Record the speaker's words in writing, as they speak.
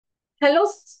Hello,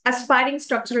 aspiring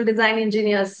structural design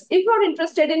engineers. If you're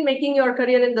interested in making your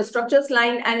career in the structures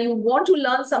line and you want to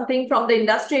learn something from the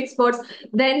industry experts,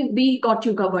 then we got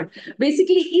you covered.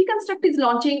 Basically, Econstruct is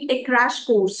launching a crash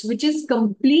course which is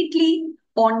completely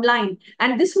online,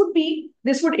 and this would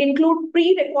include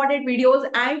pre-recorded videos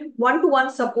and one-to-one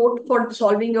support for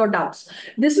solving your doubts.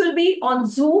 This will be on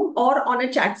Zoom or on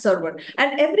a chat server,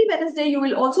 and every Wednesday you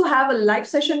will also have a live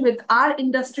session with our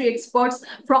industry experts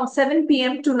from 7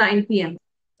 p.m. to 9 p.m.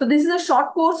 So this is a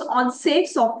short course on safe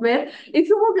software. If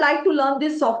you would like to learn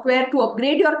this software to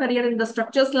upgrade your career in the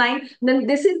structures line, then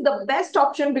this is the best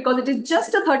option because it is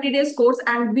just a 30 days course,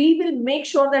 and we will make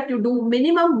sure that you do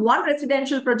minimum one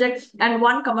residential project and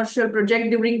one commercial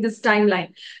project during this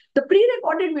timeline. The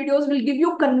pre-recorded videos will give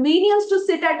you convenience to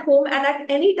sit at home, and at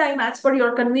any time as per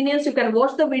your convenience, you can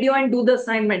watch the video and do the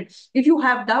assignment. If you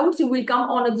have doubts, you will come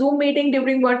on a Zoom meeting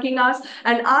during working hours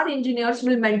and our engineers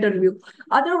will mentor you.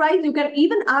 Otherwise, you can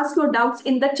even ask your doubts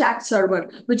in the chat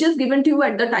server, which is given to you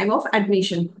at the time of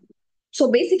admission. So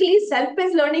basically,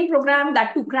 self-paced learning program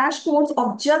that to crash course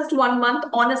of just 1 month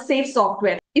on a safe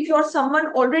software. If you're someone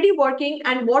already working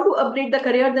and want to upgrade the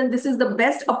career, then this is the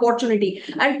best opportunity.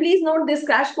 And please note, this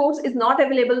crash course is not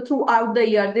available throughout the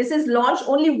year. This is launched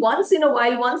only once in a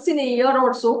while, once in a year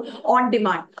or so on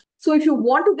demand. So if you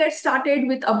want to get started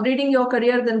with upgrading your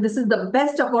career, then this is the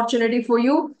best opportunity for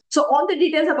you. So all the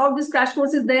details about this crash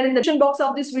course is there in the description box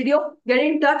of this video. Get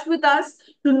in touch with us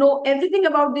to know everything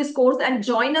about this course and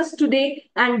join us today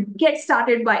and get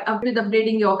started with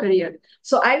upgrading your career.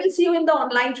 So I will see you in the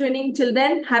online training. Till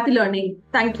then, happy learning.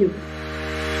 Thank you.